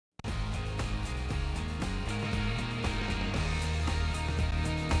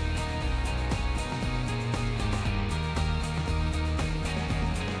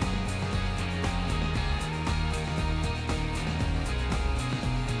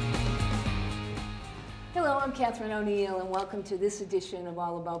I'm Catherine O'Neill, and welcome to this edition of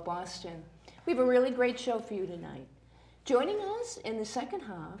All About Boston. We have a really great show for you tonight. Joining us in the second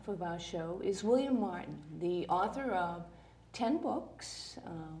half of our show is William Martin, the author of 10 books,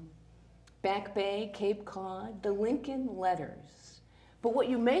 Back Bay, Cape Cod, The Lincoln Letters. But what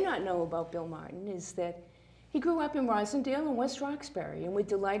you may not know about Bill Martin is that he grew up in Rosendale and West Roxbury, and we're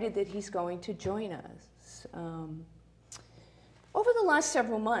delighted that he's going to join us. Over the last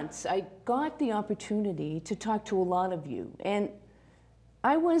several months, I got the opportunity to talk to a lot of you, and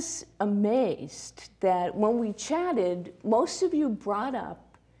I was amazed that when we chatted, most of you brought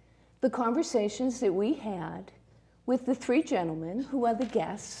up the conversations that we had with the three gentlemen who are the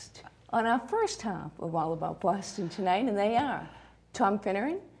guests on our first half of All About Boston tonight, and they are Tom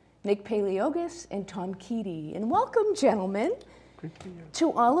Finneran, Nick Paleologos, and Tom Keady. And welcome, gentlemen,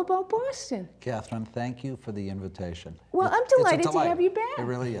 to All About Boston. Catherine, thank you for the invitation. Well, I'm delighted to have you back. It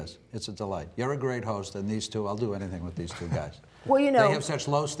really is. It's a delight. You're a great host, and these two, I'll do anything with these two guys. Well, you know, they have such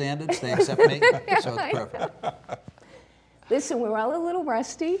low standards, they accept me, so it's perfect. Listen, we're all a little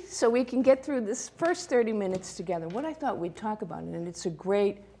rusty, so we can get through this first 30 minutes together. What I thought we'd talk about, and it's a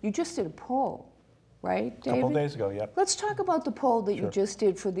great, you just did a poll, right, David? A couple days ago, yep. Let's talk about the poll that you just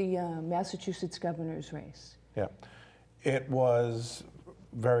did for the Massachusetts governor's race. Yeah. It was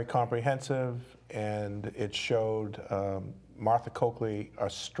very comprehensive, and it showed Martha Coakley a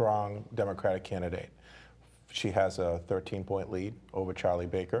strong Democratic candidate. She has a 13-point lead over Charlie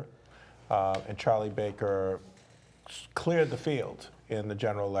Baker, and Charlie Baker cleared the field in the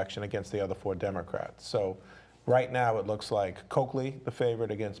general election against the other four Democrats. So right now it looks like Coakley the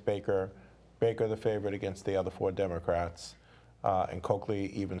favorite against Baker, Baker the favorite against the other four Democrats, and Coakley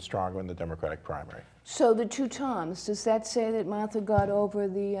even stronger in the Democratic primary. So the two Toms, does that say that Martha got over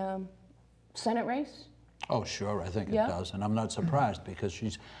the Senate race? Oh, sure, I think it does, and I'm not surprised because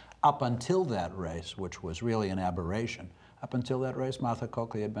she's, up until that race, which was really an aberration, up until that race, Martha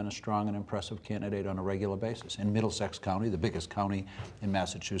Coakley had been a strong and impressive candidate on a regular basis. In Middlesex County, the biggest county in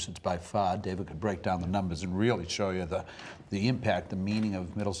Massachusetts by far, David could break down the numbers and really show you the impact, the meaning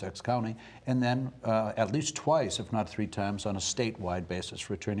of Middlesex County, and then at least twice, if not three times, on a statewide basis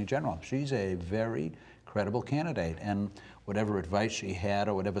for Attorney General. She's a very credible candidate, and whatever advice she had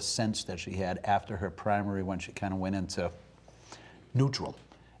or whatever sense that she had after her primary when she kind of went into neutral,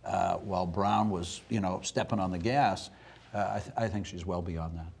 while Brown was, you know, stepping on the gas, I think she's well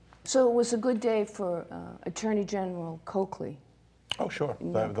beyond that. So it was a good day for Attorney General Coakley. Oh, sure.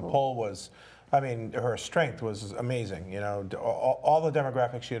 The poll was, I mean, her strength was amazing. You know, all the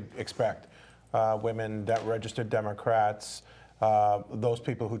demographics you'd expect. Women, registered Democrats, those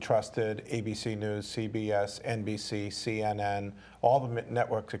people who trusted ABC News, CBS, NBC, CNN, all the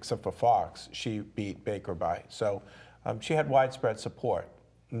networks except for Fox, she beat Baker by. So she had widespread support.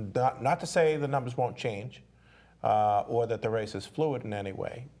 Not to say the numbers won't change, or that the race is fluid in any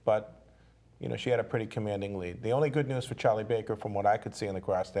way, but you know, she had a pretty commanding lead. The only good news for Charlie Baker, from what I could see in the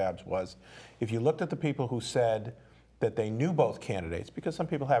crosstabs, was if you looked at the people who said that they knew both candidates, because some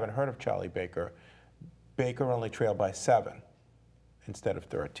people haven't heard of Charlie Baker, Baker only trailed by 7 instead of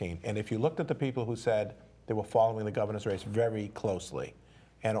 13. And if you looked at the people who said they were following the governor's race very closely,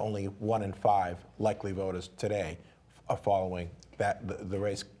 and only 1 in 5 likely voters today are following the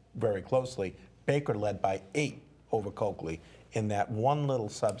race very closely, Baker led by 8 over Coakley in that one little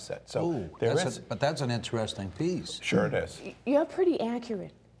subset. So but that's an interesting piece. Sure it is. You're pretty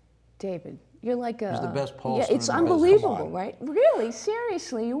accurate, David. You're like a... He's the best pollster. Yeah, it's unbelievable, right? Really,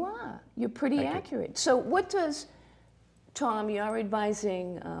 seriously, you are. You're pretty accurate. So what does, Tom, you're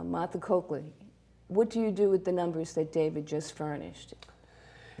advising Martha Coakley. What do you do with the numbers that David just furnished?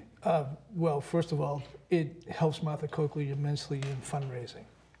 Well, first of all, it helps Martha Coakley immensely in fundraising.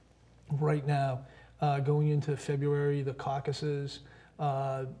 Right now, going into February, the caucuses,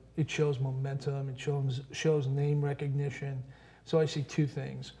 it shows momentum, it shows name recognition. So I see two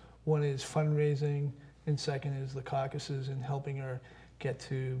things. One is fundraising, and second is the caucuses and helping her get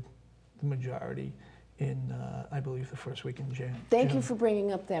to the majority in, I believe, the first week in June. Thank you for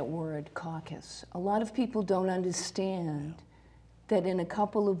bringing up that word, caucus. A lot of people don't understand that in a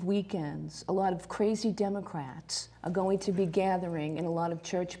couple of weekends, a lot of crazy Democrats are going to be gathering in a lot of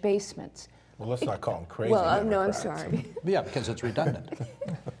church basements. Well, let's not call them crazy. Well, no, I'm sorry. Yeah, because it's redundant.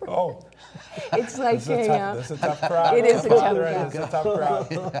 Oh. It's like this is a tough crowd. It is a tough crowd. It's a tough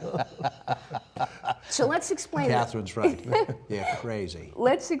crowd. So let's explain. Catherine's right. They're crazy.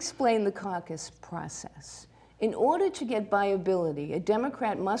 Let's explain the caucus process. In order to get viability, a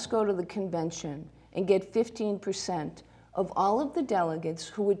Democrat must go to the convention and get 15% of all of the delegates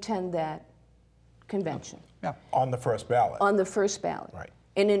who attend that convention. Yeah. On the first ballot. On the first ballot. Right.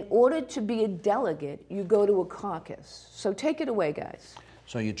 And in order to be a delegate, you go to a caucus. So take it away, guys.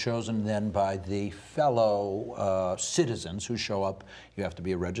 So you're chosen then by the fellow citizens who show up. You have to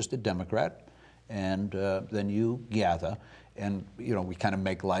be a registered Democrat, and then you gather. And, you know, we kind of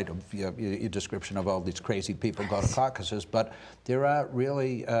make light of your description of all these crazy people go to caucuses, but there are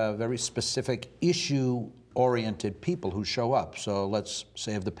really very specific issue-oriented people who show up. So let's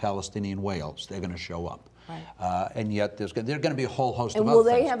say of the Palestinian whales, they're going to show up. Right. And yet there's going to be a whole host of other things.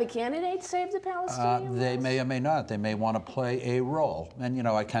 And will they have a candidate save the Palestinian They may or may not. They may want to play a role. And, you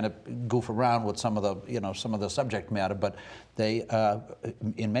know, I kind of goof around with some of the, you know, some of the subject matter, but they,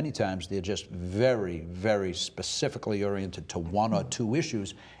 in many times, they're just very, very specifically oriented to one or two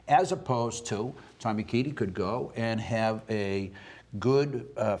issues, as opposed to Tommy Keady could go and have a good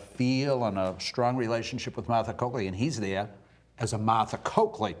feel and a strong relationship with Martha Coakley, and he's there as a Martha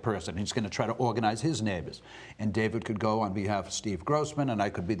Coakley person. He's going to try to organize his neighbors. And David could go on behalf of Steve Grossman, and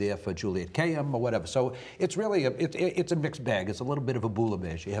I could be there for Juliet Kayyem or whatever. So it's really, it's a mixed bag. It's a little bit of a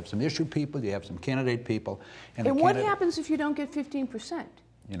bouillabaisse. You have some issue people, you have some candidate people. And what happens if you don't get 15%?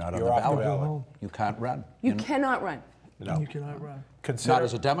 You're not on the ballot. You can't run. You cannot run. No. You cannot run. Not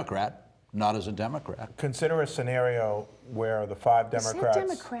as a Democrat. Not as a Democrat. Consider a scenario where the 5 Democrats... Is that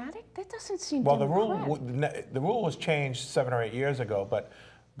democratic? That doesn't seem democratic. The rule was changed 7 or 8 years ago,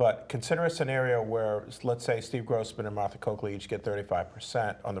 but consider a scenario where, let's say, Steve Grossman and Martha Coakley each get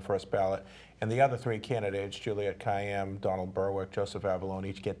 35% on the first ballot, and the other 3 candidates, Juliet Kayyem, Donald Berwick, Joseph Avalone,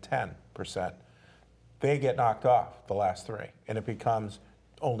 each get 10%. They get knocked off, the last 3, and it becomes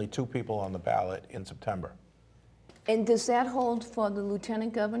only 2 people on the ballot in September. And does that hold for the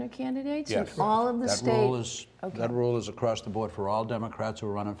lieutenant governor candidates? Yes. In all of the states? That rule is across the board for all Democrats who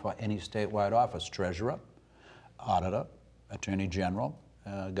are running for any statewide office: treasurer, auditor, attorney general,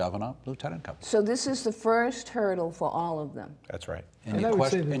 governor, lieutenant governor. So this is the first hurdle for all of them. That's right. And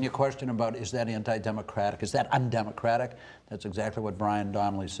your question about, is that anti-democratic, is that undemocratic? That's exactly what Brian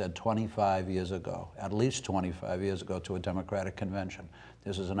Donnelly said 25 years ago, at least 25 years ago, to a Democratic convention.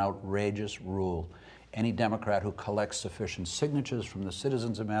 This is an outrageous rule. Any Democrat who collects sufficient signatures from the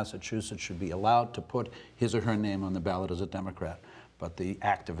citizens of Massachusetts should be allowed to put his or her name on the ballot as a Democrat. But the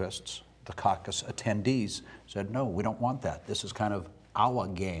activists, the caucus attendees, said, no, we don't want that. This is kind of our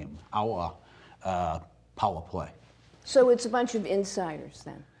game, our power play. So it's a bunch of insiders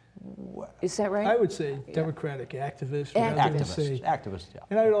then? Is that right? I would say Democratic activists. Activists, yeah.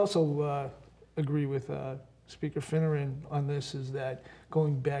 And I would also agree with Speaker Finneran on this, is that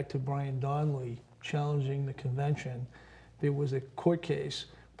going back to Brian Donnelly challenging the convention, there was a court case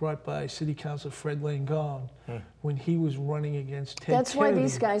brought by City Councilor Fred Langone when he was running against Ted Kennedy. That's why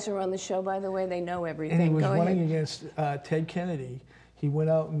these guys are on the show, by the way. They know everything. And he was running against Ted Kennedy. He went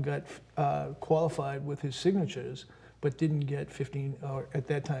out and got qualified with his signatures, but didn't get 15, or at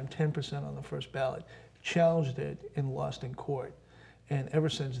that time 10% on the first ballot. Challenged it and lost in court. And ever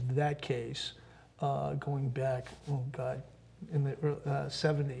since that case, going back, oh God, in the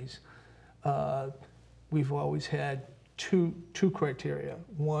 70s, we've always had two criteria.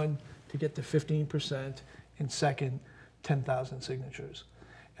 One, to get to 15%, and second, 10,000 signatures.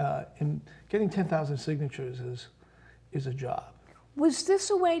 And getting 10,000 signatures is a job. Was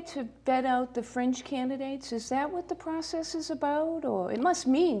this a way to vet out the fringe candidates? Is that what the process is about? Or it must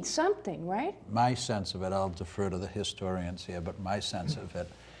mean something, right? My sense of it, I'll defer to the historians here, but my sense of it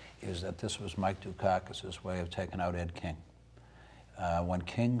is that this was Mike Dukakis's way of taking out Ed King. When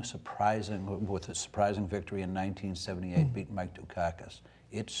King, with a surprising victory in 1978, beat Mike Dukakis,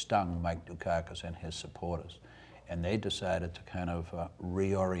 it stung Mike Dukakis and his supporters. And they decided to kind of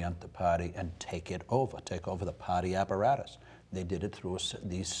reorient the party and take over the party apparatus. They did it through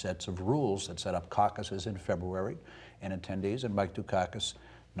these sets of rules that set up caucuses in February and attendees, and Mike Dukakis,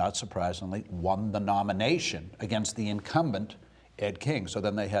 not surprisingly, won the nomination against the incumbent, Ed King. So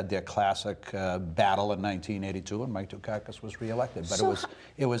then they had their classic battle in 1982, and Mike Dukakis was reelected. But so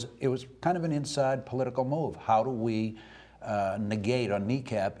it was kind of an inside political move. How do we negate or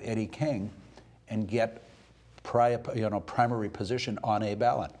kneecap Eddie King and get primary position on a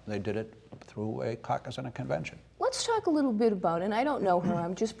ballot? They did it through a caucus and a convention. Let's talk a little bit about, and I don't know her,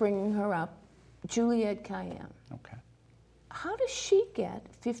 I'm just bringing her up, Juliet Kayyem. Okay. How does she get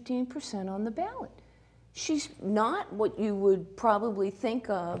 15% on the ballot? She's not what you would probably think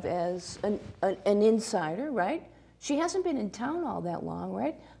of as an insider, right? She hasn't been in town all that long,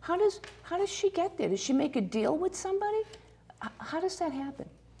 right? How does she get there? Does she make a deal with somebody? How does that happen?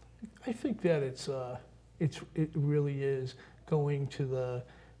 I think that it really is going to the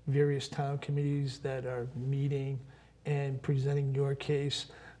various town committees that are meeting and presenting your case.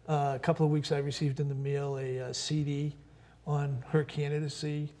 A couple of weeks I received in the mail a CD on her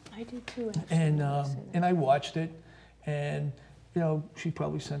candidacy. I did too, actually. And I watched it, and you know, she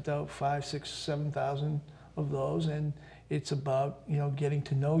probably sent out 5,000, 6,000, 7,000 of those, and it's about, you know, getting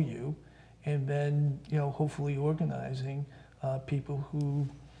to know you, and then, you know, hopefully organizing people who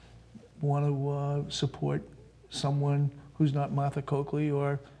want to support someone who's not Martha Coakley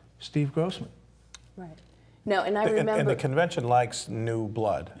or Steve Grossman. Right. No, and I remember... And the convention likes new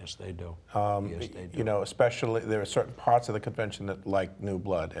blood. Yes, they do. Yes, they do. You know, especially, there are certain parts of the convention that like new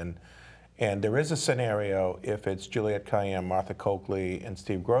blood. And there is a scenario, if it's Juliette Kayyem, Martha Coakley, and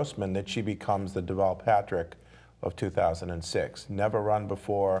Steve Grossman, that she becomes the Deval Patrick of 2006. Never run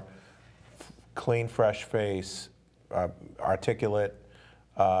before, clean, fresh face, articulate,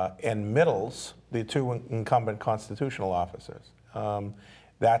 and middles the two incumbent constitutional officers.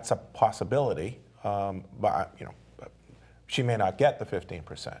 That's a possibility, but you know, she may not get the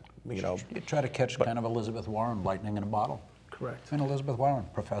 15%. You know, you try to catch kind of Elizabeth Warren, lightning in a bottle. Correct. And Elizabeth Warren,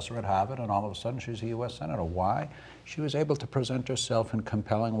 professor at Harvard, and all of a sudden she's a U.S. Senator. Why? She was able to present herself in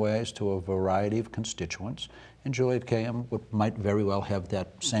compelling ways to a variety of constituents, and Juliette Kayyem might very well have that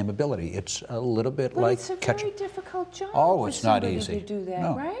same ability. It's a little bit like it's a very difficult job. Oh, it's not easy. To do that,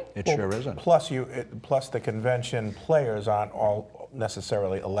 no, right? It sure isn't. Plus the convention players aren't all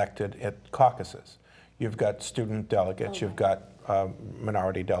necessarily elected at caucuses. You've got student delegates, you've got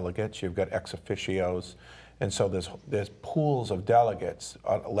minority delegates, you've got ex officios. And so there's pools of delegates,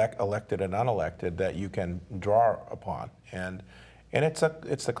 elected and unelected, that you can draw upon, and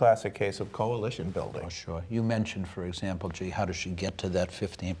it's the classic case of coalition building. Oh, sure. You mentioned, for example, gee, how does she get to that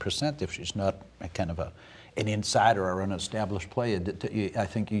 15% if she's not a kind of an insider or an established player? I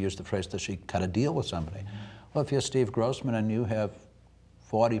think you used the phrase, does she cut a deal with somebody? Well, if you're Steve Grossman and you have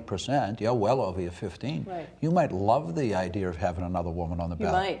 40%, you're well over your 15. Right. You might love the idea of having another woman on the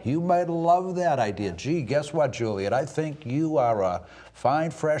ballot. You might love that idea. Gee, guess what, Juliet? I think you are a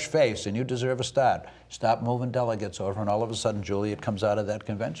fine, fresh face, and you deserve a start. Stop moving delegates over, and all of a sudden, Juliet comes out of that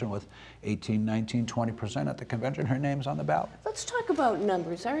convention with 18, 19, 20% at the convention. Her name's on the ballot. Let's talk about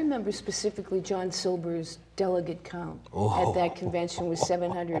numbers. I remember specifically John Silber's delegate count at that convention was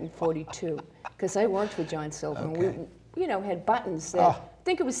 742, because I worked with John Silber. Okay. And we, you know, had buttons that, I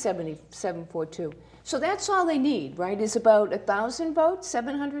think it was 742. So that's all they need, right? Is about 1,000 votes,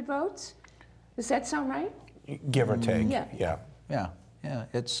 700 votes? Does that sound right? Give or take. Yeah. Yeah.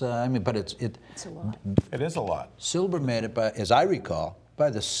 It's I mean, but it's a lot. It is a lot. Silber made it by, as I recall, by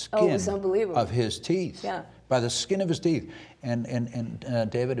the skin it was unbelievable. of his teeth. Yeah. By the skin of his teeth. And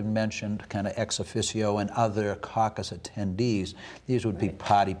David had mentioned kind of ex officio and other caucus attendees. These would be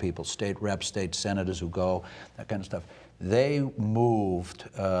party people, state reps, state senators who go, that kind of stuff. They moved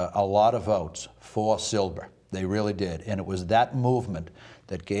a lot of votes for Silber. They really did. And it was that movement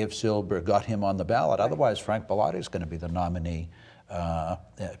that gave Silber, got him on the ballot. Otherwise, Frank Bellotti is going to be the nominee.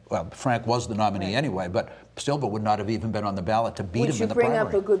 Well, Frank was the nominee anyway, but Silber would not have even been on the ballot to beat him in the primary. You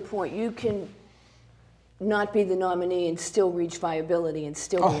bring up a good point. You can not be the nominee and still reach viability and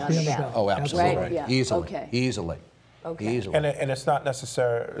still be on the ballot. Oh, absolutely. Right? Yeah. Easily. Okay. Easily. Okay. Easily. And it's not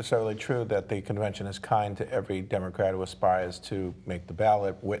necessarily true that the convention is kind to every Democrat who aspires to make the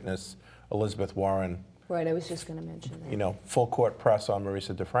ballot. Witness Elizabeth Warren. Right, I was just going to mention that. You know, full court press on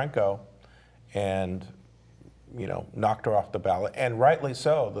Marisa DeFranco, and you know, knocked her off the ballot, and rightly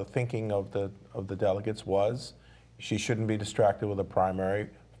so. The thinking of the delegates was she shouldn't be distracted with a primary.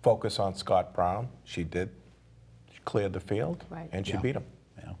 Focus on Scott Brown. She did. She cleared the field, and she beat him.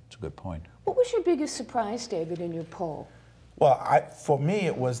 Yeah, it's a good point. What was your biggest surprise, David, in your poll? Well, for me,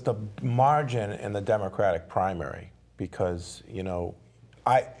 it was the margin in the Democratic primary, because, you know,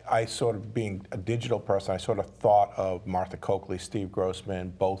 I sort of, being a digital person, I sort of thought of Martha Coakley, Steve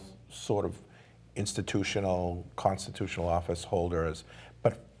Grossman, both sort of institutional, constitutional office holders.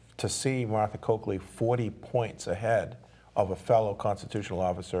 But to see Martha Coakley 40 points ahead of a fellow constitutional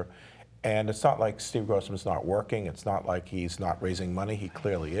officer, and it's not like Steve Grossman's not working, it's not like he's not raising money, he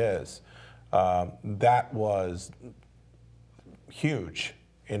clearly is. That was huge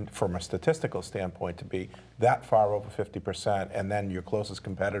from a statistical standpoint, to be that far over 50%, and then your closest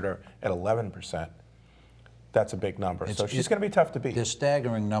competitor at 11%. That's a big number. So she's going to be tough to beat. They're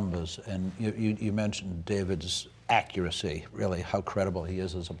staggering numbers, and you mentioned David's accuracy, really how credible he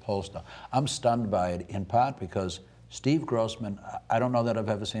is as a pollster. I'm stunned by it, in part because Steve Grossman, I don't know that I've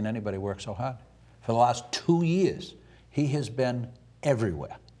ever seen anybody work so hard. For the last 2 years, he has been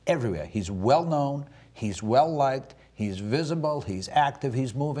everywhere, everywhere. He's well known, he's well liked, he's visible, he's active,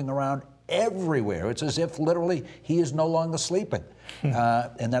 he's moving around everywhere. It's as if literally he is no longer sleeping.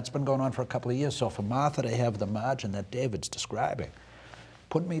 And that's been going on for a couple of years. So for Martha to have the margin that David's describing,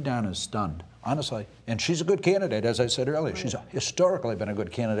 put me down as stunned, honestly. And she's a good candidate, as I said earlier. She's historically been a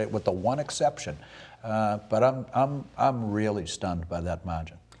good candidate with the one exception. But I'm really stunned by that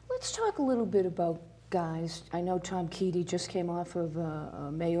margin. Let's talk a little bit about guys. I know Tom Keady just came off of a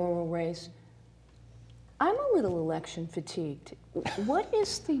mayoral race. I'm a little election fatigued. What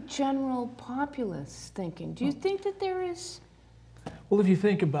is the general populace thinking? Do you think that there is? Well, if you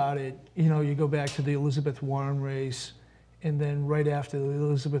think about it, you know, you go back to the Elizabeth Warren race, and then right after the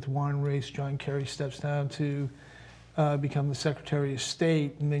Elizabeth Warren race, John Kerry steps down to become the Secretary of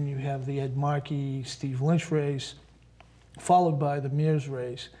State, and then you have the Ed Markey, Steve Lynch race, followed by the Mears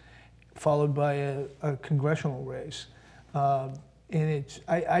race, followed by a congressional race. And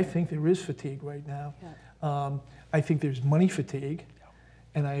I think there is fatigue right now. Yeah. I think there's money fatigue,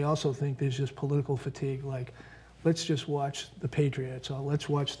 and I also think there's just political fatigue, like, let's just watch the Patriots, or let's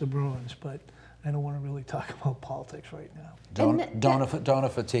watch the Bruins, but I don't want to really talk about politics right now. Donor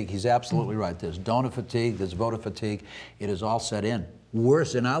fatigue, he's absolutely right. There's donor fatigue, there's voter fatigue. It is all set in.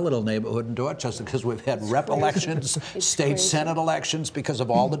 Worse in our little neighborhood in Dorchester, because we've had rep elections, state senate elections, because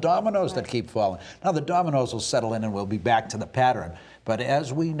of all the dominoes that keep falling. Now the dominoes will settle in and we'll be back to the pattern. But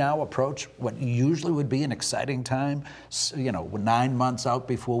as we now approach what usually would be an exciting time, you know, 9 months out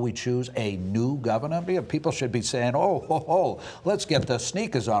before we choose a new governor, people should be saying, oh, let's get the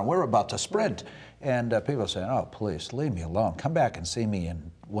sneakers on, we're about to sprint. And people are saying, oh, please, leave me alone. Come back and see me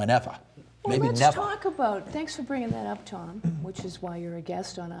in whenever. Well, maybe let's never. talk about, thanks for bringing that up, Tom, which is why you're a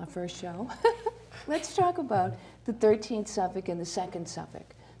guest on our first show. Let's talk about the 13th Suffolk and the 2nd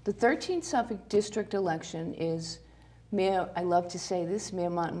Suffolk. The 13th Suffolk district election is Mayor, I love to say this,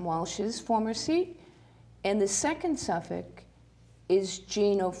 Mayor Martin Walsh's former seat, and the 2nd Suffolk is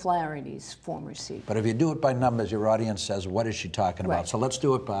Jean O'Flaherty's former seat. But if you do it by numbers, your audience says, what is she talking about? Right. So let's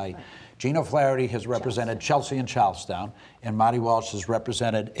do it by, Jean O'Flaherty has represented Chelsea and Charlestown, and Marty Walsh has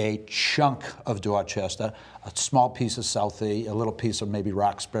represented a chunk of Dorchester, a small piece of Southie, a little piece of maybe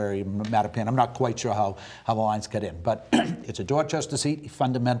Roxbury, Mattapan. I'm not quite sure how the lines get in, but it's a Dorchester seat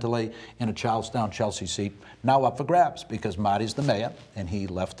fundamentally, and a Charlestown-Chelsea seat now up for grabs because Marty's the mayor, and he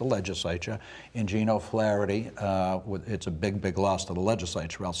left the legislature, and Jean O'Flaherty, it's a big, big loss to the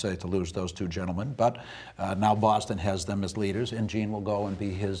legislature, I'll say, to lose those two gentlemen, but now Boston has them as leaders, and Jean will go and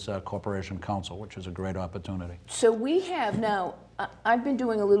be his corporation counsel, which is a great opportunity. So we have now, I've been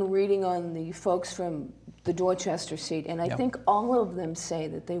doing a little reading on the folks from the Dorchester seat, and I think all of them say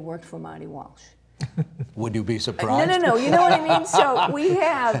that they worked for Marty Walsh. Would you be surprised? No, you know what I mean? So we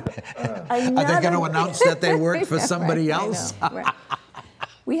have another... Are they going to announce that they worked for somebody else? I know, right.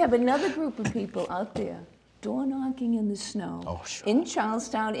 We have another group of people out there door knocking in the snow, in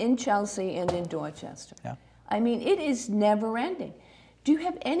Charlestown, in Chelsea, and in Dorchester. Yeah. I mean, it is never ending. Do you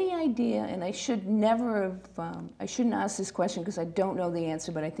have any idea, and I should never have, I shouldn't ask this question because I don't know the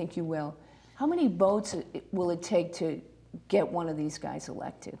answer, but I think you will. How many votes will it take to get one of these guys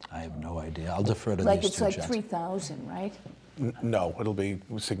elected? I have no idea. I'll defer to like these two it's like gents. 3,000, right? No, it'll be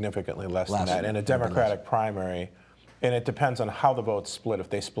significantly less than that. In a Democratic primary, and it depends on how the votes split. If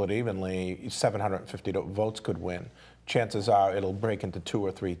they split evenly, 750 votes could win. Chances are it'll break into 2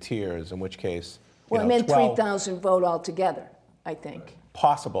 or 3 tiers, in which case, well, I meant 3,000 vote altogether, I think.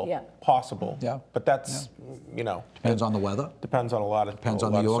 Possible. Yeah. Possible. Yeah. But that's, you know. Depends on the weather. Depends on a lot of Depends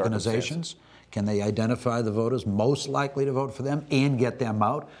on the organizations. Can they identify the voters most likely to vote for them and get them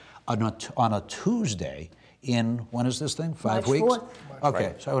out on a Tuesday in, when is this thing, 5 weeks? March 4th. Okay,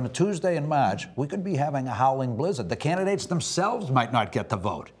 right. So on a Tuesday in March, we could be having a howling blizzard. The candidates themselves might not get the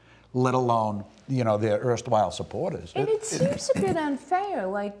vote, let alone, you know, their erstwhile supporters. And it seems a bit unfair,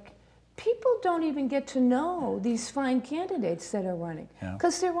 like people don't even get to know these fine candidates that are running,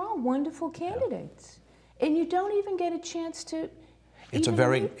 because they're all wonderful candidates. And you don't even get a chance to It's a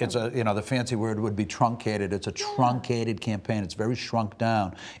very, it's a, you know, the fancy word would be truncated. It's a truncated campaign. It's very shrunk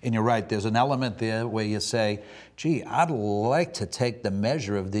down. And you're right, there's an element there where you say, gee, I'd like to take the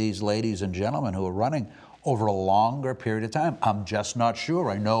measure of these ladies and gentlemen who are running over a longer period of time. I'm just not sure.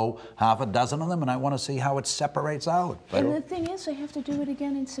 I know half a dozen of them, and I want to see how it separates out. But and the thing is, they have to do it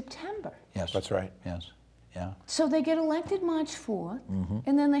again in September. Yes. That's right. Yes. Yeah. So they get elected March 4th,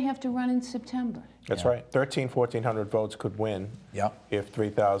 and then they have to run in September. That's right. 1,400 votes could win if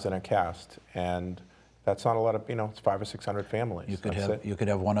 3,000 are cast. And that's not a lot of, you know, it's 500 or 600 families. You could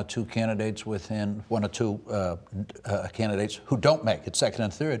have 1 or 2 candidates within, 1 or 2 candidates who don't make it, second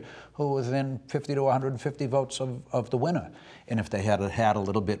and third, who are within 50 to 150 votes of the winner. And if they had a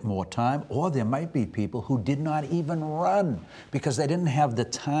little bit more time, or there might be people who did not even run because they didn't have the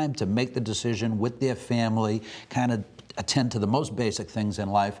time to make the decision with their family, kind of attend to the most basic things in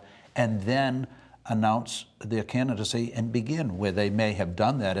life, and then announce their candidacy and begin, where they may have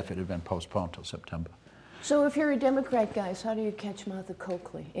done that if it had been postponed till September. So if you're a Democrat, guys, how do you catch Martha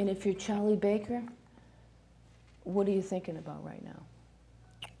Coakley? And if you're Charlie Baker, what are you thinking about right now?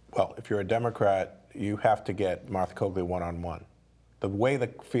 Well, if you're a Democrat, you have to get Martha Coakley one-on-one. The way the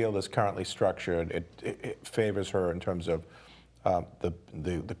field is currently structured, it favors her in terms of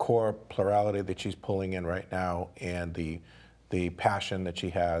the core plurality that she's pulling in right now and the passion that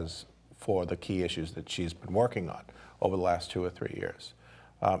she has for the key issues that she's been working on over the last 2 or 3 years.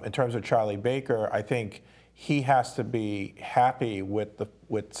 In terms of Charlie Baker, I think he has to be happy with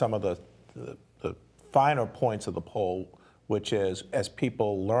some of the finer points of the poll, which is as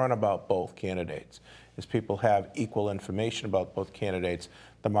people learn about both candidates, as people have equal information about both candidates,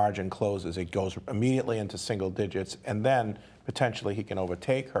 the margin closes. It goes immediately into single digits, and then potentially he can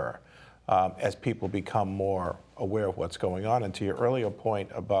overtake her as people become more aware of what's going on. And to your earlier point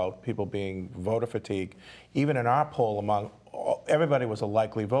about people being voter fatigue, even in our poll, everybody was a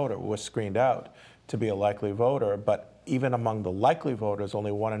likely voter, was screened out to be a likely voter, but even among the likely voters,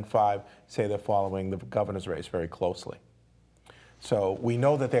 only 1 in 5 say they're following the governor's race very closely. So we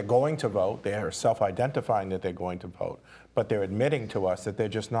know that they're going to vote. They are self-identifying that they're going to vote, but they're admitting to us that they're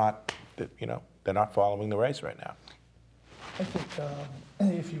just not, they're not following the race right now. I think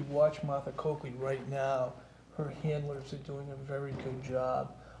if you watch Martha Coakley right now, her handlers are doing a very good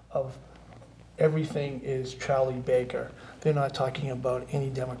job of everything is Charlie Baker. They're not talking about any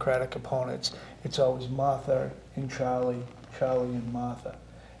Democratic opponents. It's always Martha and Charlie, Charlie and Martha.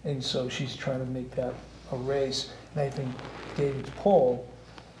 And so she's trying to make that a race. And I think David's poll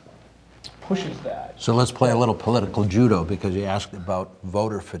pushes that. So let's play a little political judo, because you asked about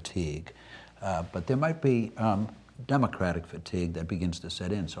voter fatigue. But there might be Democratic fatigue that begins to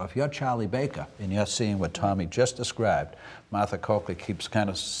set in. So if you're Charlie Baker and you're seeing what Tommy just described, Martha Coakley keeps kind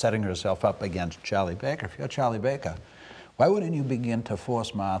of setting herself up against Charlie Baker. If you're Charlie Baker, why wouldn't you begin to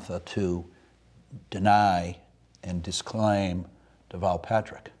force Martha to deny and disclaim Deval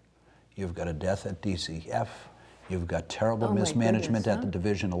Patrick? You've got a death at DCF. You've got terrible mismanagement at the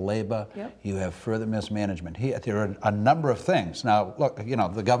Division of Labor. Yep. You have further mismanagement here. There are a number of things. Now, look,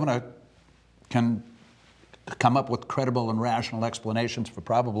 the governor can come up with credible and rational explanations for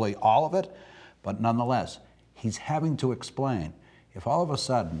probably all of it, but nonetheless, he's having to explain. If all of a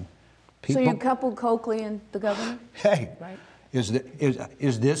sudden people... So you couple Coakley and the governor? Hey, right.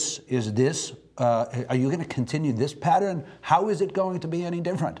 Are you going to continue this pattern? How is it going to be any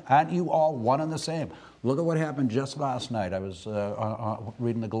different? Aren't you all one and the same? Look at what happened just last night. I was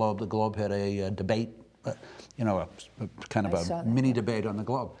reading the Globe. The Globe had a debate, kind of a mini debate on the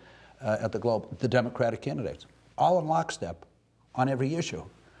Globe, at the Globe, the Democratic candidates, all in lockstep on every issue.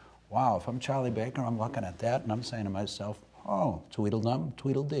 Wow, if I'm Charlie Baker, I'm looking at that and I'm saying to myself, oh, Tweedledum,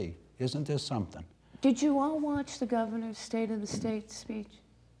 Tweedledee, isn't this something? Did you all watch the governor's State of the State speech?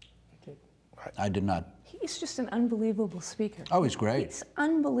 I did not. He's just an unbelievable speaker. Oh, he's great. It's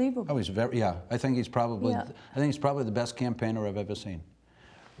unbelievable. Oh, he's I think he's probably the best campaigner I've ever seen.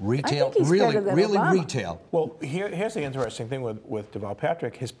 Retail, I think he's really Obama. Retail. Well, here's the interesting thing with Deval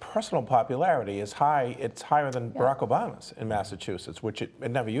Patrick. His personal popularity is high. It's higher than Barack Obama's in Massachusetts, which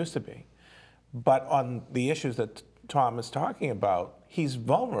it never used to be. But on the issues that Tom is talking about, he's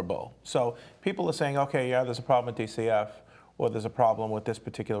vulnerable. So people are saying, okay, yeah, there's a problem with DCF, or there's a problem with this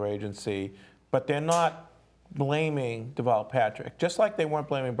particular agency, but they're not blaming Deval Patrick, just like they weren't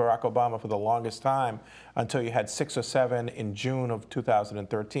blaming Barack Obama for the longest time until you had 6 or 7 in June of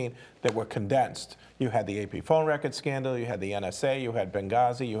 2013 that were condensed. You had the AP phone record scandal, you had the NSA, you had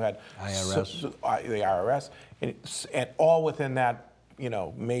Benghazi, you had the IRS, and all within that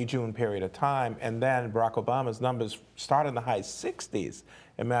May-June period of time. And then Barack Obama's numbers started in the high 60s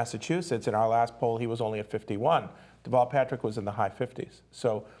in Massachusetts. In our last poll, he was only at 51. Deval Patrick was in the high 50s.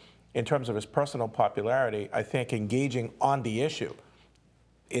 So in terms of his personal popularity, I think engaging on the issue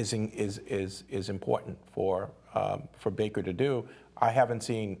is important for Baker to do. I haven't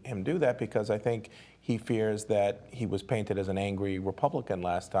seen him do that because I think he fears that he was painted as an angry Republican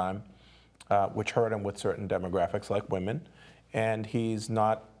last time, which hurt him with certain demographics like women, and he's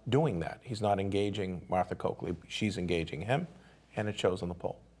not doing that. He's not engaging Martha Coakley. She's engaging him, and it shows on the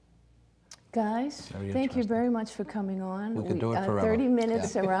poll. Guys, thank you very much for coming on. We could do it forever. 30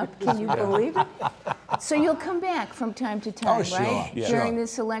 minutes are up. Can you believe it? So you'll come back from time to time, right? Yeah. During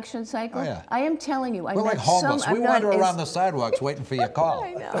this election cycle? Oh, yeah. I am telling you. We're like homeless. We wander around the sidewalks waiting for your call.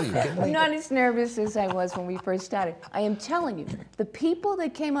 I know. Oh, you kidding me? I'm not as nervous as I was when we first started. I am telling you, the people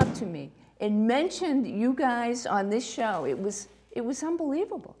that came up to me and mentioned you guys on this show, it was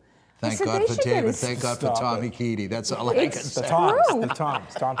unbelievable. Thank God for David. Thank God for Tommy Keady. That's all I can say. Tom.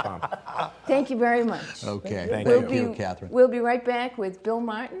 Thank you very much. Okay. Thank you, Catherine. We'll be right back with Bill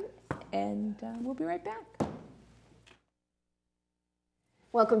Martin, and we'll be right back.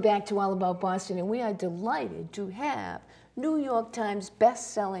 Welcome back to All About Boston, and we are delighted to have New York Times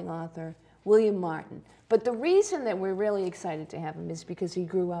best-selling author William Martin. But the reason that we're really excited to have him is because he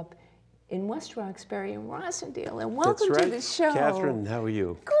grew up in West Roxbury and Rossendale. And welcome to the show. Catherine, how are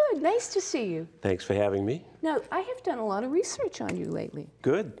you? Good, nice to see you. Thanks for having me. Now, I have done a lot of research on you lately.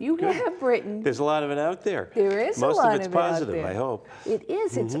 Good. You good. have written. There's a lot of it out there. There is Most a lot of it's positive, I hope. It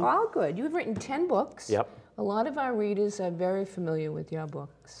is. It's all good. You've written 10 books. Yep. A lot of our readers are very familiar with your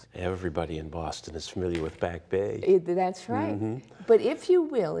books. Everybody in Boston is familiar with Back Bay. That's right. But if you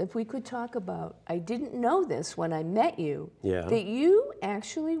will, if we could talk about, I didn't know this when I met you, that you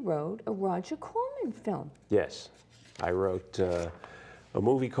actually wrote a Roger Corman film. Yes. I wrote a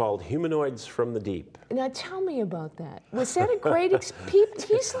movie called Humanoids from the Deep. Now tell me about that. Was that a great experience?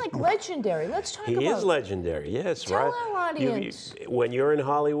 He's like legendary. Let's talk about it. He is legendary, yes. Tell our audience. When you're in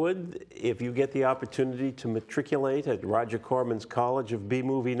Hollywood, if you get the opportunity to matriculate at Roger Corman's College of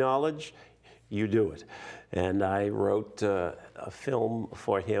B-Movie Knowledge, you do it. And I wrote a film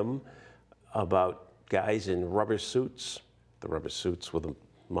for him about guys in rubber suits. The rubber suits were the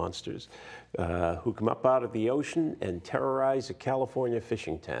monsters, who come up out of the ocean and terrorize a California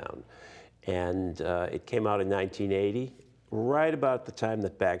fishing town. And it came out in 1980, right about the time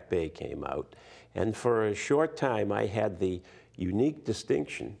that Back Bay came out. And for a short time, I had the unique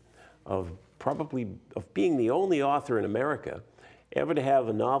distinction of being the only author in America ever to have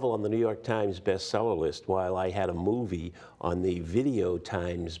a novel on the New York Times bestseller list, while I had a movie on the Video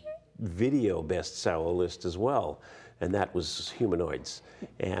Times video bestseller list as well. And that was Humanoids.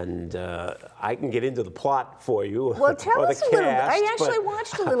 And I can get into the plot for you. Well, tell us a little bit. I actually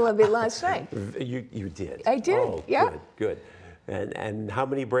watched a little of it last night. You did? I did, oh, yeah. Good. And how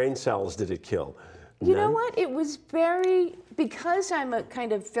many brain cells did it kill? You know what? It was very, because I'm a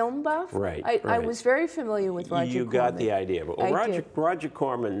kind of film buff, right, I was very familiar with Roger Corman. You got the idea. But Roger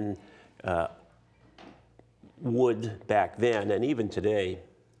Corman would, back then, and even today,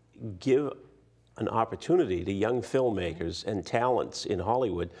 give an opportunity to young filmmakers and talents in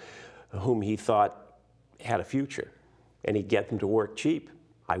Hollywood whom he thought had a future. And he'd get them to work cheap.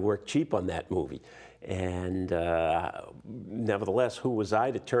 I worked cheap on that movie. And nevertheless, who was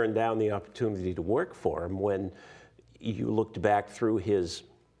I to turn down the opportunity to work for him when you looked back through his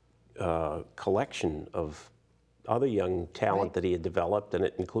collection of other young talent that he had developed, and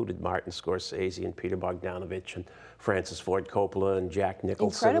it included Martin Scorsese and Peter Bogdanovich and Francis Ford Coppola and Jack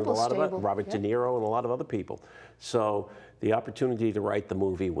Nicholson and a lot of Robert De Niro and a lot of other people. So the opportunity to write the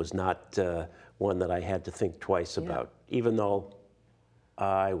movie was not one that I had to think twice about, even though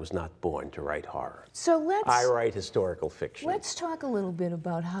I was not born to write horror. So I write historical fiction. Let's talk a little bit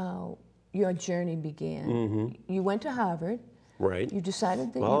about how your journey began. You went to Harvard. Right. You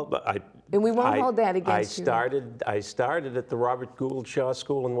decided that and we won't hold that against you. I started at the Robert Gould Shaw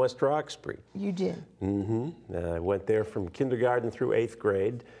School in West Roxbury. You did? I went there from kindergarten through 8th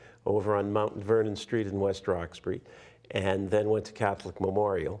grade over on Mount Vernon Street in West Roxbury, and then went to Catholic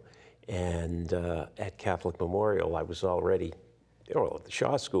Memorial. And at Catholic Memorial, I was already, at the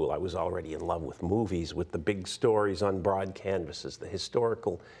Shaw School, I was already in love with movies, with the big stories on broad canvases, the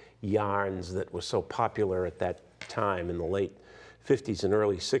historical yarns that were so popular at that time in the late 50s and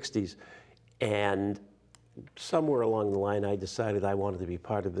early 60s. And somewhere along the line, I decided I wanted to be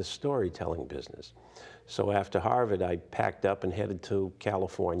part of this storytelling business. So after Harvard, I packed up and headed to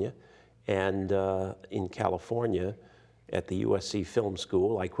California. And in California, at the USC Film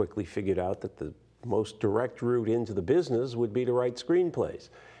School, I quickly figured out that the most direct route into the business would be to write screenplays.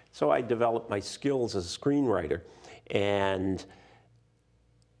 So I developed my skills as a screenwriter and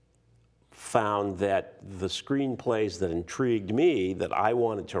found that the screenplays that intrigued me, that I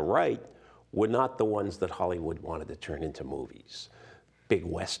wanted to write, were not the ones that Hollywood wanted to turn into movies. Big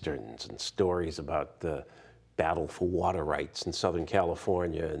westerns and stories about the battle for water rights in Southern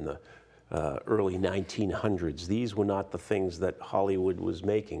California in the early 1900s. These were not the things that Hollywood was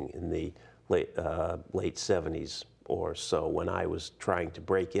making in the late 70s or so, when I was trying to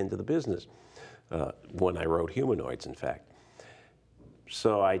break into the business, when I wrote Humanoids, in fact.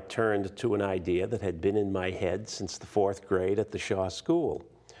 So I turned to an idea that had been in my head since the 4th grade at the Shaw School,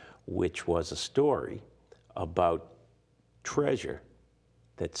 which was a story about treasure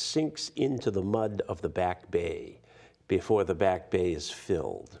that sinks into the mud of the Back Bay before the Back Bay is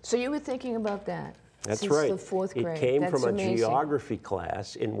filled. So you were thinking about that? That's right. Since the 4th grade. It came That's from amazing. a geography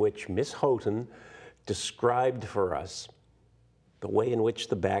class in which Miss Houghton described for us the way in which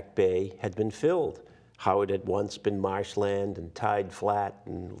the Back Bay had been filled, how it had once been marshland and tide flat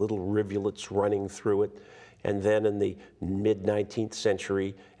and little rivulets running through it. And then in the mid-19th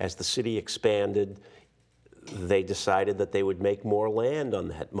century, as the city expanded, they decided that they would make more land on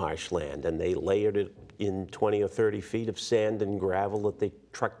that marshland, and they layered it in 20 or 30 feet of sand and gravel that they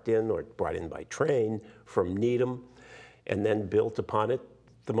trucked in or brought in by train from Needham, and then built upon it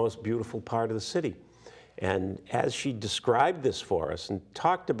the most beautiful part of the city. And as she described this for us and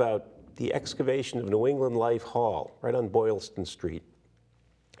talked about the excavation of New England Life Hall right on Boylston Street,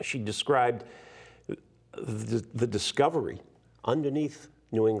 she described the discovery underneath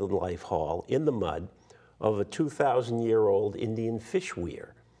New England Life Hall in the mud of a 2,000-year-old Indian fish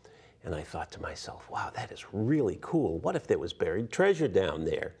weir. And I thought to myself, wow, that is really cool. What if there was buried treasure down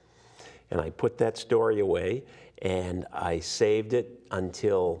there? And I put that story away, and I saved it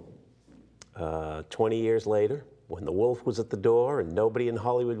until 20 years later, when the wolf was at the door and nobody in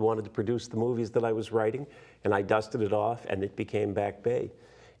Hollywood wanted to produce the movies that I was writing, and I dusted it off, and it became Back Bay.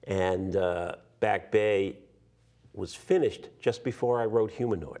 And Back Bay was finished just before I wrote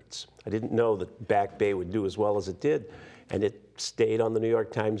Humanoids. I didn't know that Back Bay would do as well as it did, and it stayed on the New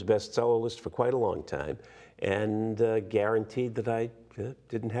York Times bestseller list for quite a long time, and guaranteed that I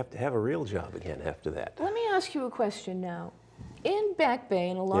didn't have to have a real job again after that. Let me ask you a question now. In Back Bay,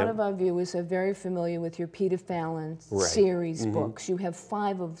 and a lot of our viewers are very familiar with your Peter Fallon series books. You have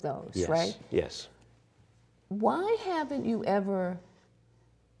 5 of those, right? Yes. Why haven't you ever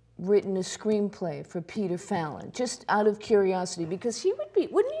written a screenplay for Peter Fallon, just out of curiosity? Because he would be,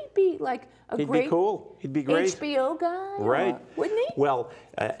 wouldn't he be like a He'd great be cool. He'd be great. HBO guy? Right. Or, wouldn't he? Well,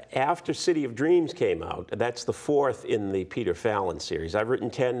 after City of Dreams came out, that's the 4th in the Peter Fallon series. I've written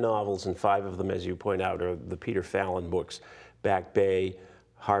 10 novels, and 5 of them, as you point out, are the Peter Fallon books: Back Bay,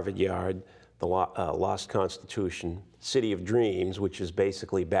 Harvard Yard, The Lost Constitution, City of Dreams, which is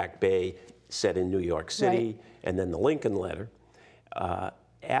basically Back Bay set in New York City, and then The Lincoln Letter.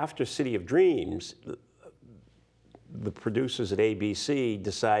 After City of Dreams, the producers at ABC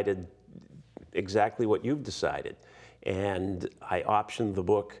decided exactly what you've decided. And I optioned the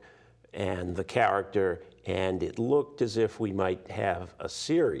book and the character, and it looked as if we might have a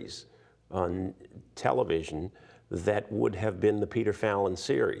series on television that would have been the Peter Fallon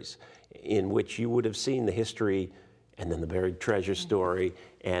series, in which you would have seen the history and then the buried treasure story,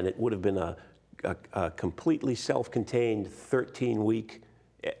 and it would have been a completely self-contained 13-week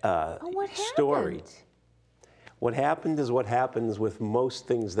story. What happened is what happens with most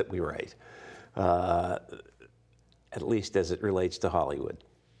things that we write, at least as it relates to Hollywood.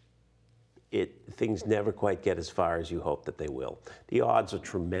 Things never quite get as far as you hope that they will. The odds are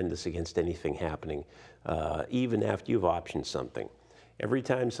tremendous against anything happening, even after you've optioned something. Every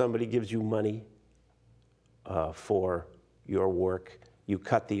time somebody gives you money for your work, you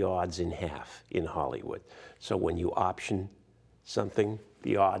cut the odds in half in Hollywood. So when you option something,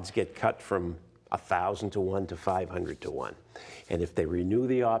 the odds get cut from 1,000 to 1 to 500 to 1. And if they renew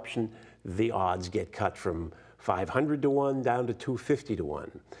the option, the odds get cut from 500 to 1 down to 250 to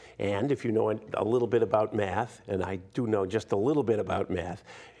 1. And if you know a little bit about math, and I do know just a little bit about math,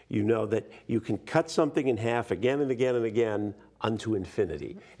 you know that you can cut something in half again and again and again unto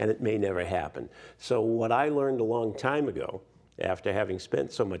infinity, and it may never happen. So what I learned a long time ago, after having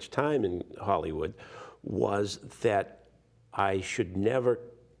spent so much time in Hollywood, was that I should never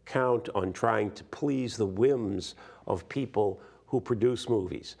count on trying to please the whims of people who produce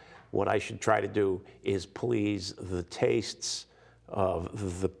movies. What I should try to do is please the tastes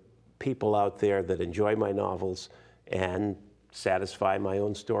of the people out there that enjoy my novels and satisfy my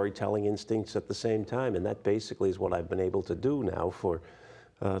own storytelling instincts at the same time. And that basically is what I've been able to do now for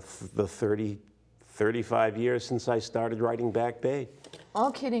the 35 years since I started writing Back Bay.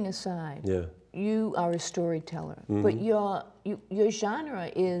 All kidding aside, you are a storyteller, but your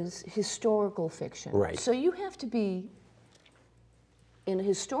genre is historical fiction. Right. So you have to be a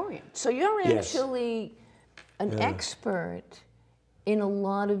historian. So you're actually an expert in a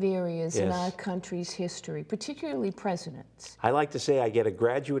lot of areas in our country's history, particularly presidents. I like to say I get a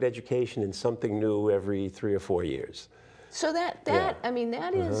graduate education in something new every 3 or 4 years. So I mean,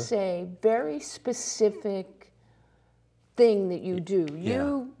 that is a very specific thing that you do.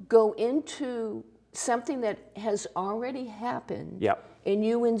 You go into something that has already happened, and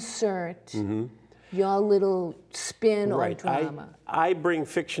you insert your little spin or drama. I bring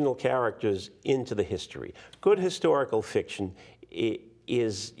fictional characters into the history. Good historical fiction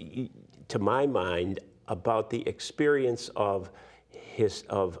is, to my mind, about the experience of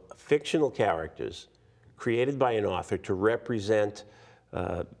fictional characters created by an author to represent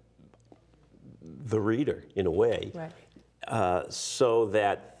the reader, in a way, so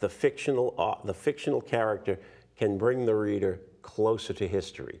that the fictional character can bring the reader closer to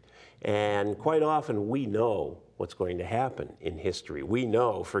history. And quite often we know what's going to happen in history. We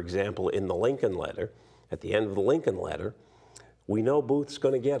know, for example, in the Lincoln letter, at the end of the Lincoln letter, we know Booth's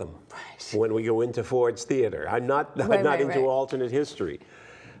going to get him when we go into Ford's Theater. I'm not into alternate history.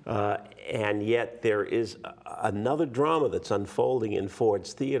 And yet there is another drama that's unfolding in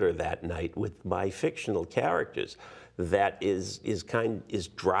Ford's Theater that night with my fictional characters that is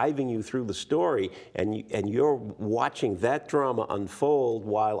driving you through the story, and you're watching that drama unfold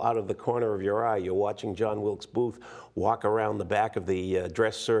while out of the corner of your eye you're watching John Wilkes Booth walk around the back of the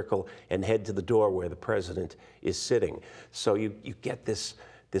dress circle and head to the door where the president is sitting. So you get this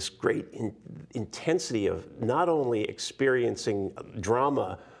great intensity of not only experiencing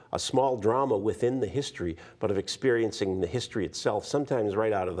drama, a small drama within the history, but of experiencing the history itself, sometimes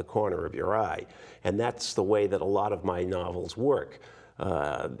right out of the corner of your eye. And that's the way that a lot of my novels work,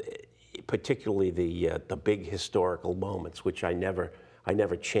 particularly the big historical moments, which I never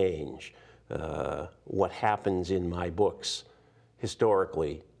change. What happens in my books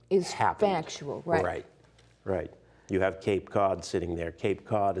historically is happened. Factual, right? Right, right. You have Cape Cod sitting there. Cape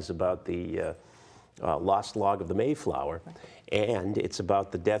Cod is about the lost log of the Mayflower, and it's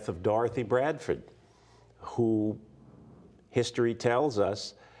about the death of Dorothy Bradford, who history tells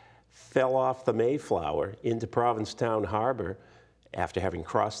us fell off the Mayflower into Provincetown Harbor after having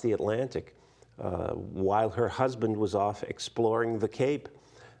crossed the Atlantic while her husband was off exploring the Cape.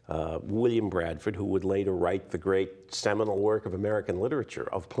 William Bradford, who would later write the great seminal work of American literature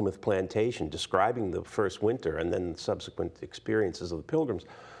of Plymouth Plantation, describing the first winter and then subsequent experiences of the Pilgrims.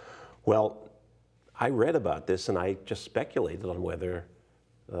 Well, I read about this and I just speculated on whether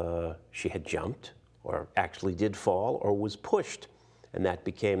she had jumped or actually did fall or was pushed. And that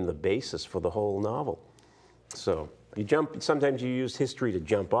became the basis for the whole novel. So sometimes you use history to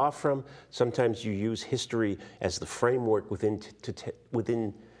jump off from, sometimes you use history as the framework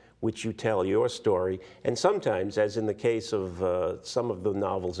within which you tell your story, and sometimes, as in the case of some of the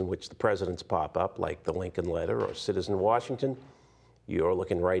novels in which the presidents pop up, like The Lincoln Letter or Citizen Washington, you're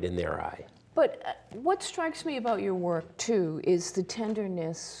looking right in their eye. But what strikes me about your work, too, is the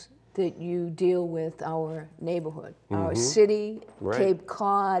tenderness that you deal with our neighborhood, our city, Cape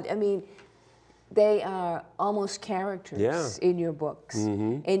Cod. I mean, they are almost characters in your books.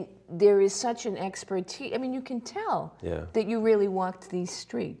 And there is such an expertise. I mean, you can tell that you really walked these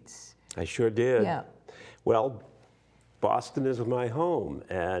streets. I sure did. Yeah. Well, Boston is my home.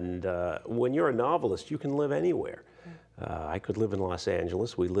 And when you're a novelist, you can live anywhere. I could live in Los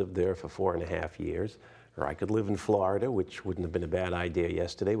Angeles. We lived there for 4.5 years. Or I could live in Florida, which wouldn't have been a bad idea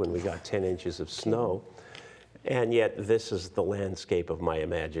yesterday when we got 10 inches of snow. And yet this is the landscape of my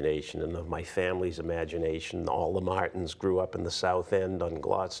imagination and of my family's imagination. All the Martins grew up in the South End on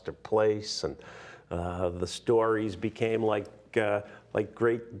Gloucester Place, and the stories became like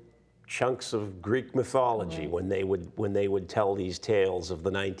great chunks of Greek mythology when they would tell these tales of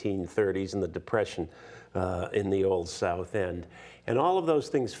the 1930s and the Depression in the old South End. And all of those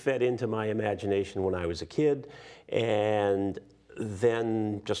things fed into my imagination when I was a kid, and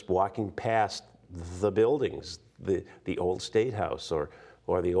then just walking past the buildings, the old State House or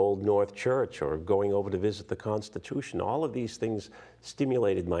the old North Church, or going over to visit the Constitution, all of these things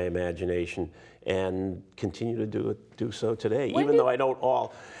stimulated my imagination and continue to do so today. Even though I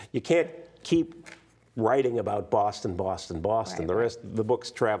don't you can't keep writing about Boston. Right, the rest of the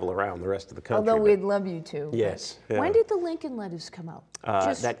books travel around the rest of the country. Although we'd love you to. Yes. Yeah. When did the Lincoln Letters come out?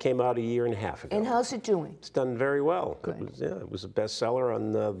 That came out 1.5 years ago. And how's it doing? It's done very well. Good. It was a bestseller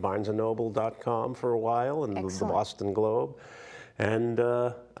on BarnesandNoble.com for a while, and the Boston Globe. And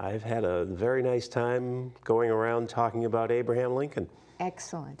I've had a very nice time going around talking about Abraham Lincoln.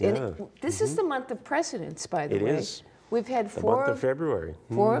 Excellent. Yeah. And this is the month of presidents, by the way. It is. We've had the month of February.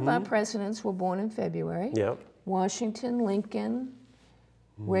 Four of our presidents were born in February. Yep. Washington, Lincoln,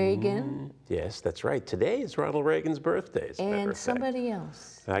 Reagan. Yes, that's right. Today is Ronald Reagan's birthday. And somebody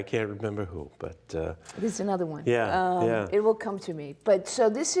else. I can't remember who, but... There's another one. Yeah. It will come to me. But so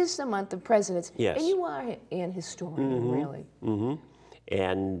this is the month of presidents. Yes. And you are an historian, really.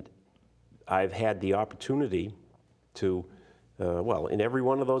 And I've had the opportunity to... well, in every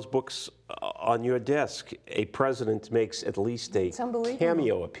one of those books on your desk, a president makes at least a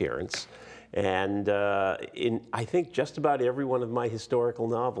cameo appearance. And I think just about every one of my historical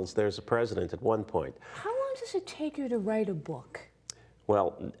novels, there's a president at one point. How long does it take you to write a book?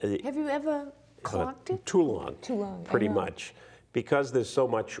 Well... have you ever clocked it? Too long. Too long. Pretty much. Because there's so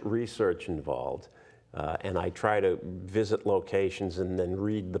much research involved. And I try to visit locations and then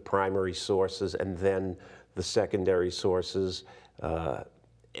read the primary sources and then the secondary sources.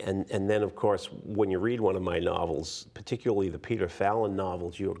 And then, of course, when you read one of my novels, particularly the Peter Fallon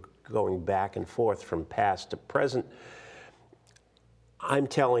novels, you're going back and forth from past to present. I'm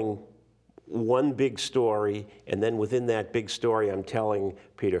telling one big story, and then within that big story, I'm telling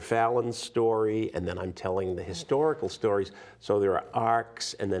Peter Fallon's story, and then I'm telling the historical stories. So there are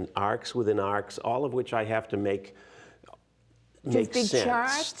arcs, and then arcs within arcs, all of which I have to make sense.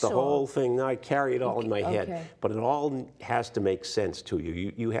 Charts, the whole thing, I carry it all in my head, okay. but it all has to make sense to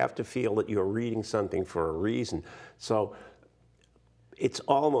you. You have to feel that you're reading something for a reason. So it's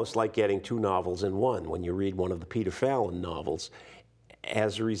almost like getting two novels in one when you read one of the Peter Fallon novels.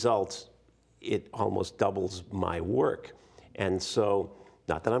 As a result, it almost doubles my work. And so,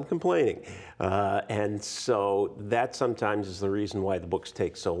 not that I'm complaining, and so that sometimes is the reason why the books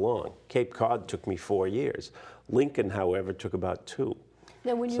take so long. Cape Cod took me 4 years. Lincoln, however, took about 2.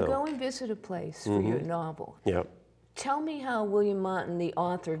 Now, when you go and visit a place for your novel, tell me how William Martin, the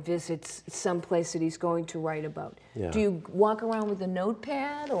author, visits some place that he's going to write about. Do you walk around with a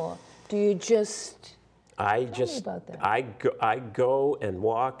notepad, or do you just... I go and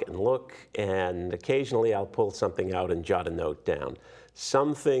walk and look, and occasionally I'll pull something out and jot a note down.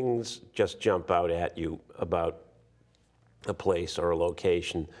 Some things just jump out at you about a place or a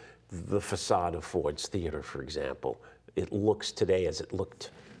location. The facade of Ford's Theater, for example. It looks today as it looked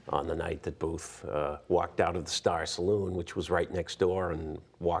on the night that Booth walked out of the Star Saloon, which was right next door, and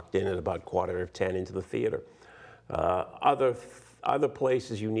walked in at about 9:45 into the theater. Other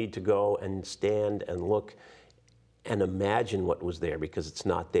places you need to go and stand and look and imagine what was there, because it's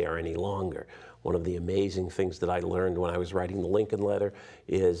not there any longer. One of the amazing things that I learned when I was writing the Lincoln letter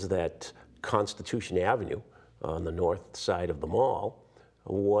is that Constitution Avenue on the north side of the mall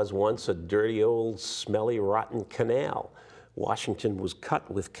was once a dirty old smelly rotten canal. Washington was cut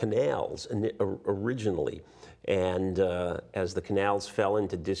with canals originally, and as the canals fell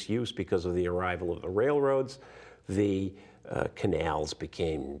into disuse because of the arrival of the railroads, the canals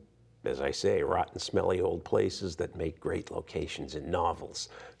became, as I say, rotten, smelly old places that make great locations in novels.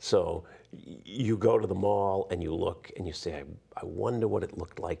 So you go to the mall and you look and you say, I wonder what it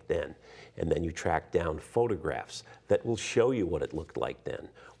looked like then. And then you track down photographs that will show you what it looked like then.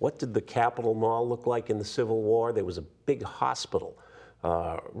 What did the Capitol Mall look like in the Civil War? There was a big hospital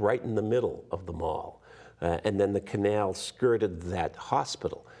right in the middle of the mall. And then the canal skirted that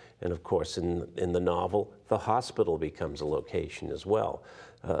hospital. And of course, in the novel, the hospital becomes a location as well.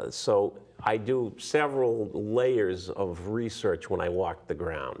 So I do several layers of research when I walk the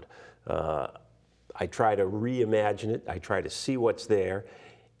ground. I try to reimagine it. I try to see what's there.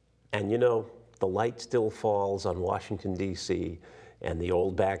 And you know, the light still falls on Washington, D.C. and the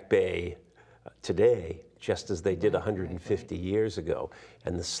Old Back Bay today, just as they did 150 years ago.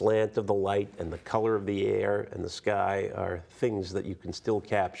 And the slant of the light and the color of the air and the sky are things that you can still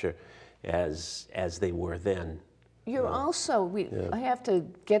capture as they were then. You're also, I have to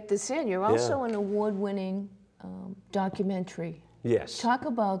get this in, you're also an award-winning documentary. Yes. Talk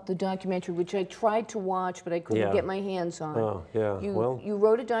about the documentary, which I tried to watch, but I couldn't get my hands on. Oh, yeah. You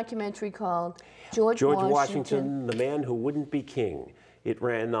wrote a documentary called George Washington, the Man Who Wouldn't Be King. It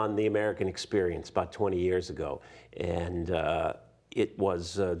ran on the American Experience about 20 years ago, and it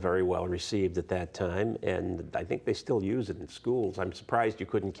was very well received at that time, and I think they still use it in schools. I'm surprised you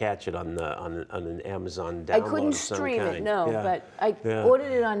couldn't catch it on an Amazon download. I couldn't stream it, no, but I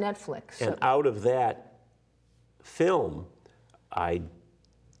ordered it on Netflix. And out of that film, I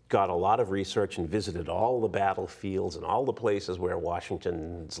got a lot of research and visited all the battlefields and all the places where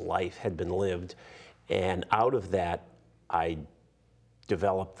Washington's life had been lived, and out of that, I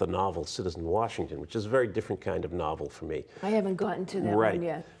developed the novel Citizen Washington, which is a very different kind of novel for me. I haven't gotten to that one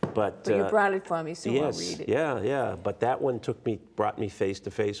yet. But you brought it for me, so I'll read it. Yeah. But that one brought me face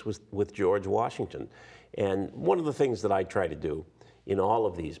to face with George Washington. And one of the things that I try to do in all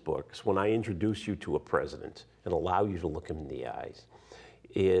of these books, when I introduce you to a president and allow you to look him in the eyes,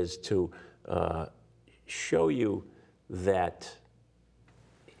 is to show you that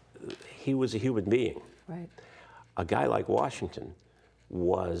he was a human being. Right. A guy like Washington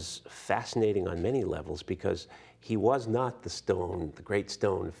was fascinating on many levels because he was not the great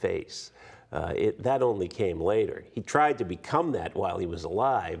stone face. That only came later. He tried to become that while he was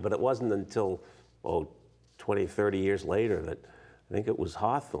alive, but it wasn't until, 20, 30 years later that I think it was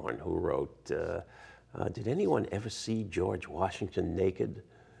Hawthorne who wrote, did anyone ever see George Washington naked?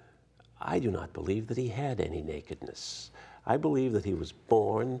 I do not believe that he had any nakedness. I believe that he was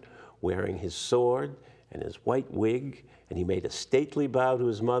born wearing his sword and his white wig, and he made a stately bow to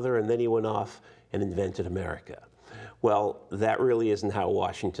his mother, and then he went off and invented America. Well, that really isn't how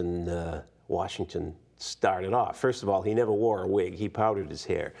Washington started off. First of all, he never wore a wig. He powdered his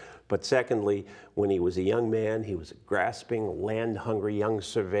hair. But secondly, when he was a young man, he was a grasping, land-hungry young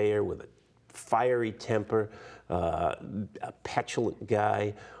surveyor with a fiery temper, a petulant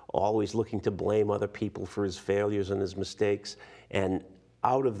guy, always looking to blame other people for his failures and his mistakes. And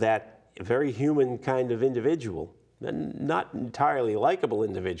out of that very human kind of individual, and not entirely likable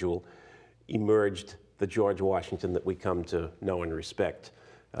individual, emerged the George Washington that we come to know and respect.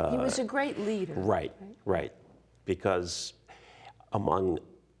 He was a great leader. Right. Because among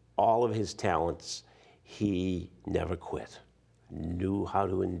all of his talents, he never quit, knew how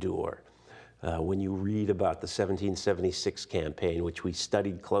to endure. When you read about the 1776 campaign, which we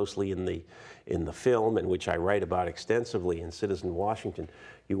studied closely in the film and which I write about extensively in Citizen Washington,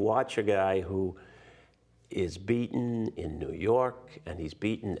 you watch a guy who is beaten in New York, and he's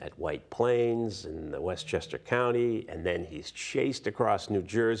beaten at White Plains in the Westchester County, and then he's chased across New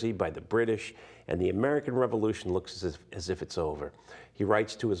Jersey by the British, and the American Revolution looks as if it's over. He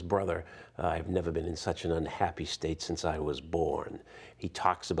writes to his brother, "I've never been in such an unhappy state since I was born." He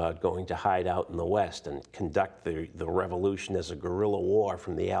talks about going to hide out in the West and conduct the revolution as a guerrilla war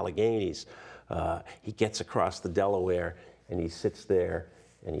from the Alleghenies. He gets across the Delaware, and he sits there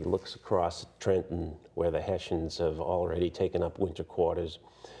and he looks across at Trenton, where the Hessians have already taken up winter quarters.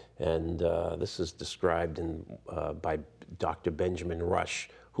 And this is described by Dr. Benjamin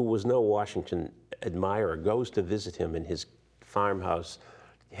Rush, who was no Washington admirer, goes to visit him in his farmhouse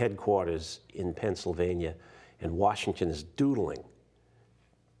headquarters in Pennsylvania, and Washington is doodling.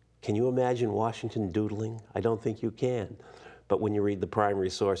 Can you imagine Washington doodling? I don't think you can. But when you read the primary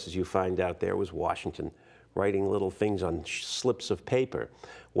sources, you find out there was Washington writing little things on slips of paper.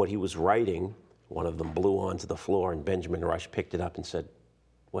 What he was writing, one of them blew onto the floor, and Benjamin Rush picked it up and said,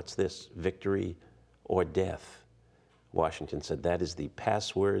 "What's this, victory or death?" Washington said, "That is the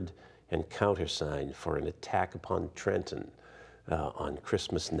password and countersign for an attack upon Trenton on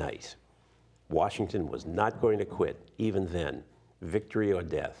Christmas night." Washington was not going to quit, even then, victory or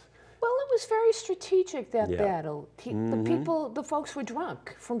death. Well, it was very strategic, that battle. The folks were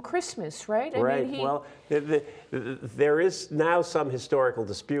drunk from Christmas, right? I mean, Well, there is now some historical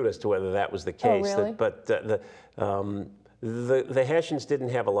dispute as to whether that was the case. Oh, really? But the Hessians didn't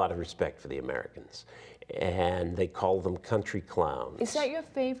have a lot of respect for the Americans, and they called them country clowns. Is that your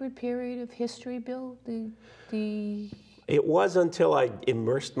favorite period of history, Bill? It was until I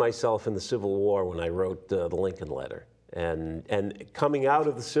immersed myself in the Civil War when I wrote the Lincoln Letter. And coming out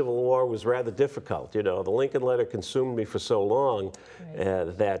of the Civil War was rather difficult. You know, the Lincoln Letter consumed me for so long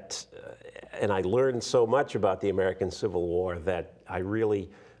and I learned so much about the American Civil War that I really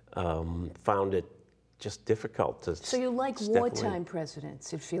found it just difficult to So you like wartime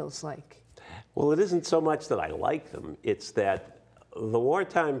presidents, it feels like. Well, it isn't so much that I like them. It's that the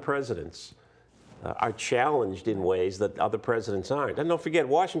wartime presidents are challenged in ways that other presidents aren't. And don't forget,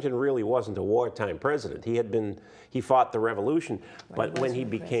 Washington really wasn't a wartime president. He fought the Revolution, but when he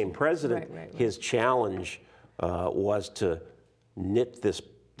became president, his challenge was to knit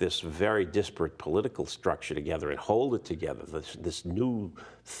this very disparate political structure together and hold it together. This new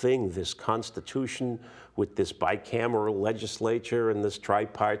thing, this Constitution with this bicameral legislature and this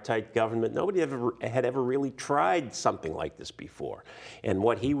tripartite government. Nobody had ever really tried something like this before. And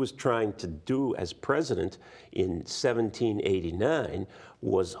what he was trying to do as president in 1789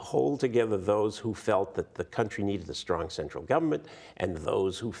 was hold together those who felt that the country needed a strong central government and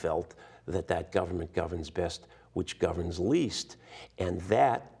those who felt that that government governs best which governs least. And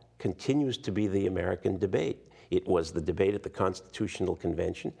that continues to be the American debate. It was the debate at the Constitutional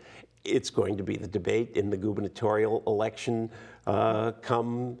Convention. It's going to be the debate in the gubernatorial election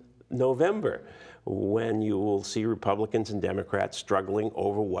come November, when you will see Republicans and Democrats struggling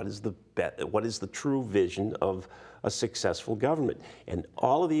over what is the true vision of a successful government. And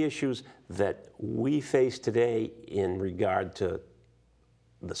all of the issues that we face today in regard to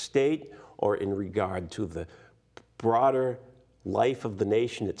the state or in regard to the broader life of the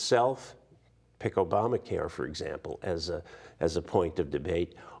nation itself, pick Obamacare, for example, as a point of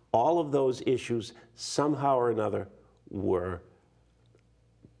debate. All of those issues, somehow or another, were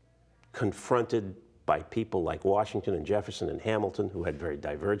confronted by people like Washington and Jefferson and Hamilton, who had very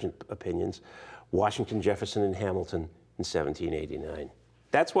divergent opinions. Washington, Jefferson, and Hamilton in 1789.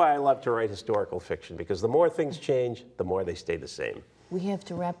 That's why I love to write historical fiction, because the more things change, the more they stay the same. We have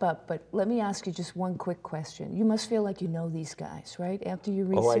to wrap up, but let me ask you just one quick question. You must feel like you know these guys, right? After you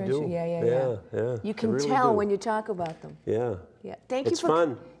research. Oh, I do. Yeah. You can really tell when you talk about them. Yeah. Thank you. It's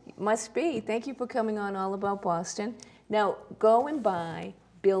fun. Must be. Thank you for coming on All About Boston. Now, go and buy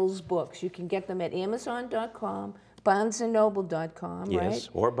Bill's books. You can get them at Amazon.com, BarnesandNoble.com, right? Yes,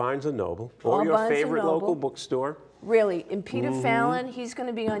 or Barnes & Noble, or your Barnes & favorite Noble. local bookstore. Really, and Peter Fallon, he's going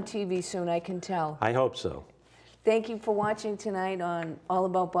to be on TV soon, I can tell. I hope so. Thank you for watching tonight on All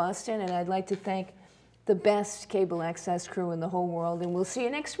About Boston, and I'd like to thank the best cable access crew in the whole world, and we'll see you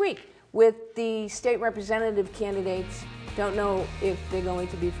next week with the state representative candidates. Don't know if they're going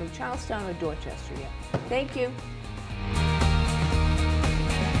to be from Charlestown or Dorchester yet. Thank you.